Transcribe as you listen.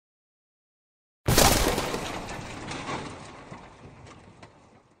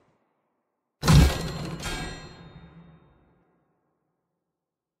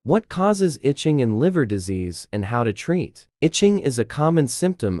What causes itching in liver disease and how to treat? Itching is a common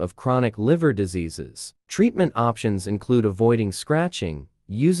symptom of chronic liver diseases. Treatment options include avoiding scratching,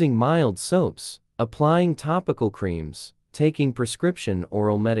 using mild soaps, applying topical creams, taking prescription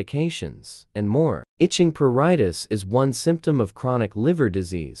oral medications, and more. Itching pruritus is one symptom of chronic liver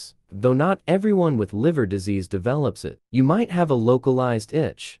disease, though not everyone with liver disease develops it. You might have a localized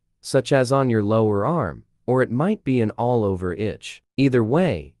itch, such as on your lower arm, or it might be an all-over itch. Either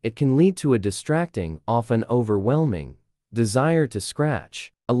way, it can lead to a distracting, often overwhelming, desire to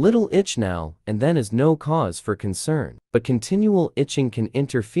scratch. A little itch now and then is no cause for concern, but continual itching can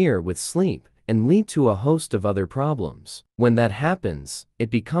interfere with sleep and lead to a host of other problems. When that happens,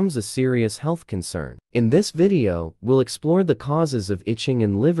 it becomes a serious health concern. In this video, we'll explore the causes of itching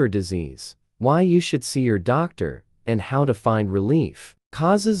in liver disease, why you should see your doctor, and how to find relief.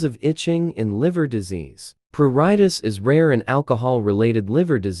 Causes of itching in liver disease. Pruritus is rare in alcohol-related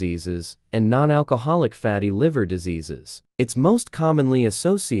liver diseases and non-alcoholic fatty liver diseases. It's most commonly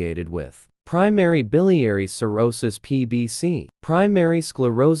associated with primary biliary cirrhosis (PBC), primary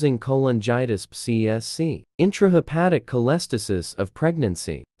sclerosing cholangitis (CSC), intrahepatic cholestasis of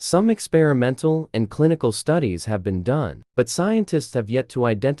pregnancy. Some experimental and clinical studies have been done, but scientists have yet to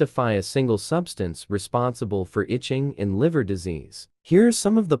identify a single substance responsible for itching in liver disease. Here are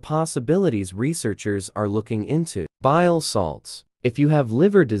some of the possibilities researchers are looking into. Bile salts. If you have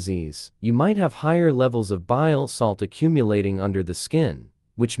liver disease, you might have higher levels of bile salt accumulating under the skin,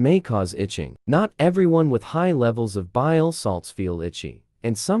 which may cause itching. Not everyone with high levels of bile salts feel itchy,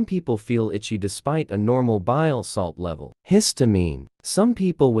 and some people feel itchy despite a normal bile salt level. Histamine. Some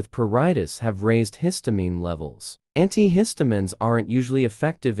people with pruritus have raised histamine levels. Antihistamines aren't usually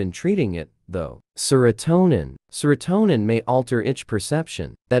effective in treating it, though. Serotonin. Serotonin may alter itch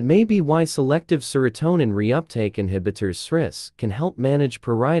perception. That may be why selective serotonin reuptake inhibitors (SRIs) can help manage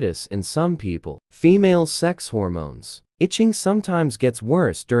pruritus in some people. Female sex hormones. Itching sometimes gets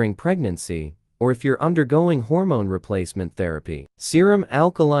worse during pregnancy, or if you're undergoing hormone replacement therapy. Serum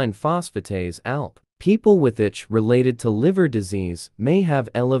alkaline phosphatase (ALP). People with itch related to liver disease may have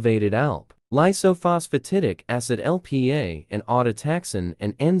elevated ALP, lysophosphatidic acid (LPA), and autotaxin,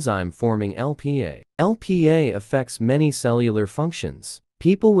 an enzyme forming LPA. LPA affects many cellular functions.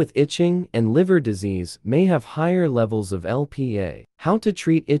 People with itching and liver disease may have higher levels of LPA. How to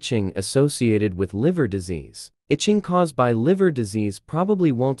treat itching associated with liver disease. Itching caused by liver disease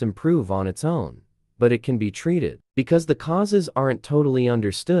probably won't improve on its own, but it can be treated. Because the causes aren't totally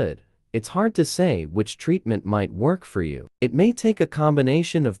understood, it's hard to say which treatment might work for you. It may take a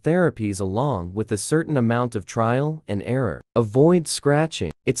combination of therapies along with a certain amount of trial and error. Avoid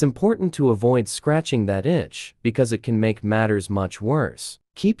scratching. It's important to avoid scratching that itch because it can make matters much worse.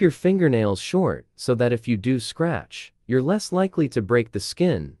 Keep your fingernails short so that if you do scratch, you're less likely to break the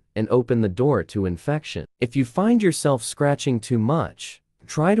skin and open the door to infection. If you find yourself scratching too much,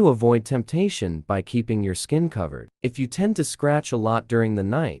 try to avoid temptation by keeping your skin covered. If you tend to scratch a lot during the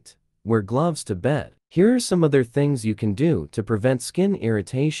night, wear gloves to bed. Here are some other things you can do to prevent skin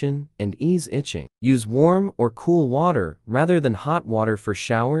irritation and ease itching. Use warm or cool water rather than hot water for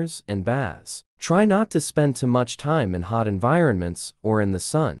showers and baths. Try not to spend too much time in hot environments or in the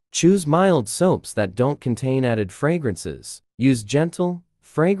sun. Choose mild soaps that don't contain added fragrances. Use gentle,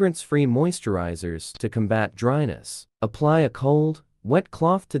 fragrance-free moisturizers to combat dryness. Apply a cold, wet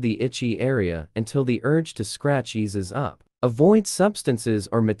cloth to the itchy area until the urge to scratch eases up. Avoid substances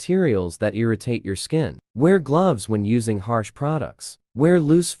or materials that irritate your skin. Wear gloves when using harsh products. Wear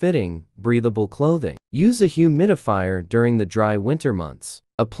loose-fitting, breathable clothing. Use a humidifier during the dry winter months.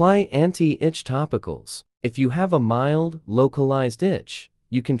 Apply anti-itch topicals. If you have a mild, localized itch,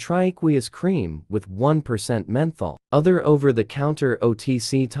 you can try aqueous cream with 1% menthol. Other over-the-counter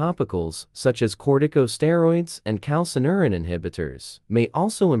OTC topicals, such as corticosteroids and calcineurin inhibitors, may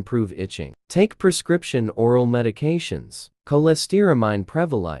also improve itching. Take prescription oral medications. Cholestyramine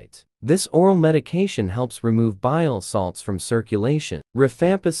Prevolite. This oral medication helps remove bile salts from circulation.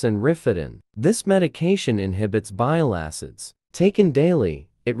 Rifampicin Rifidin. This medication inhibits bile acids. Taken daily,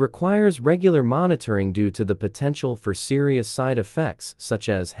 it requires regular monitoring due to the potential for serious side effects such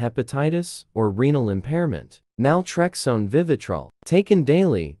as hepatitis or renal impairment. Naltrexone Vivitrol. Taken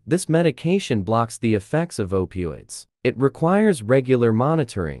daily, this medication blocks the effects of opioids. It requires regular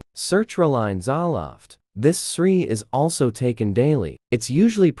monitoring. Sertraline Zoloft. This SRI is also taken daily. It's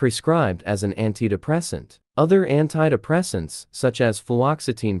usually prescribed as an antidepressant. Other antidepressants, such as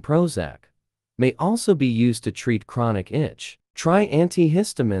fluoxetine Prozac, may also be used to treat chronic itch. Try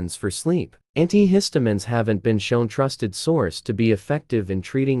antihistamines for sleep. Antihistamines haven't been shown trusted source to be effective in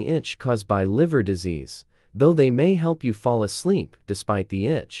treating itch caused by liver disease, though they may help you fall asleep despite the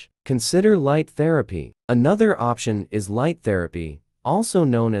itch. Consider light therapy. Another option is light therapy, also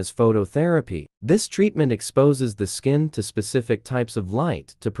known as phototherapy. This treatment exposes the skin to specific types of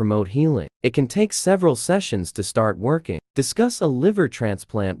light to promote healing. It can take several sessions to start working. Discuss a liver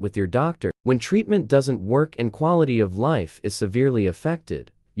transplant with your doctor. When treatment doesn't work and quality of life is severely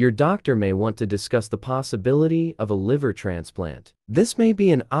affected, your doctor may want to discuss the possibility of a liver transplant. This may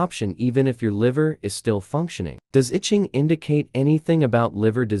be an option even if your liver is still functioning. Does itching indicate anything about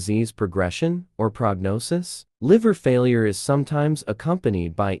liver disease progression or prognosis? Liver failure is sometimes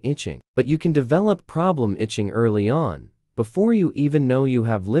accompanied by itching, but you can develop problem itching early on, before you even know you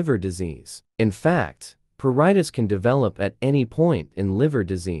have liver disease. In fact, pruritus can develop at any point in liver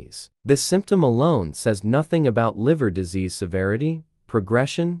disease. This symptom alone says nothing about liver disease severity,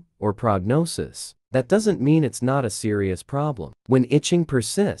 progression, or prognosis. That doesn't mean it's not a serious problem. When itching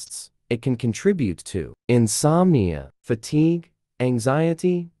persists, it can contribute to insomnia, fatigue,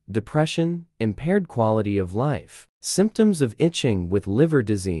 anxiety, depression, impaired quality of life. Symptoms of itching with liver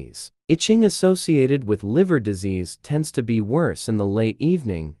disease. Itching associated with liver disease tends to be worse in the late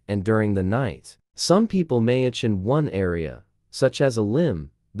evening and during the night. Some people may itch in one area, such as a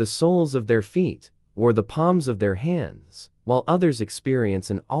limb, the soles of their feet, or the palms of their hands, while others experience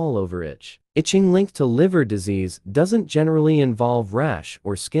an all-over itch. Itching linked to liver disease doesn't generally involve rash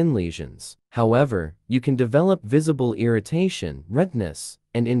or skin lesions. However, you can develop visible irritation, redness,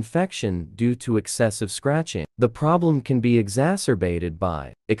 and infection due to excessive scratching. The problem can be exacerbated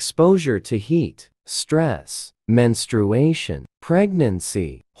by exposure to heat, stress, menstruation,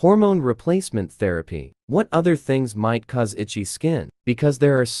 pregnancy, hormone replacement therapy. What other things might cause itchy skin? Because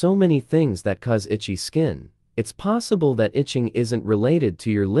there are so many things that cause itchy skin, it's possible that itching isn't related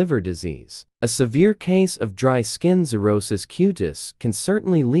to your liver disease. A severe case of dry skin cirrhosis cutis can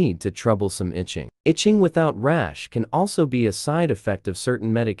certainly lead to troublesome itching. Itching without rash can also be a side effect of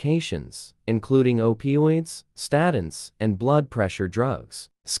certain medications, including opioids, statins, and blood pressure drugs.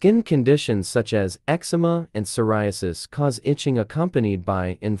 Skin conditions such as eczema and psoriasis cause itching accompanied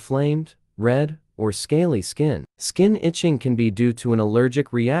by inflamed, red, or scaly skin. Skin itching can be due to an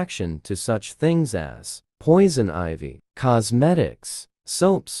allergic reaction to such things as poison ivy, cosmetics,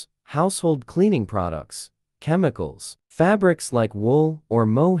 soaps, household cleaning products, chemicals, fabrics like wool or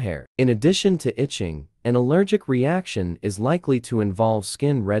mohair. In addition to itching, an allergic reaction is likely to involve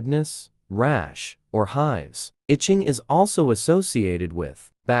skin redness, rash, or hives. Itching is also associated with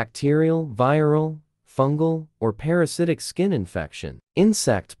bacterial, viral, fungal, or parasitic skin infection,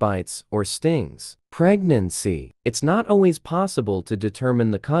 insect bites or stings. Pregnancy. It's not always possible to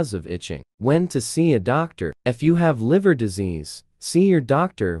determine the cause of itching. When to see a doctor. If you have liver disease, see your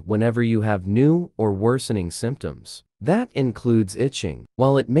doctor whenever you have new or worsening symptoms. That includes itching.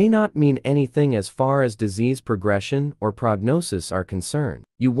 While it may not mean anything as far as disease progression or prognosis are concerned,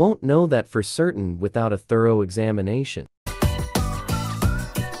 you won't know that for certain without a thorough examination.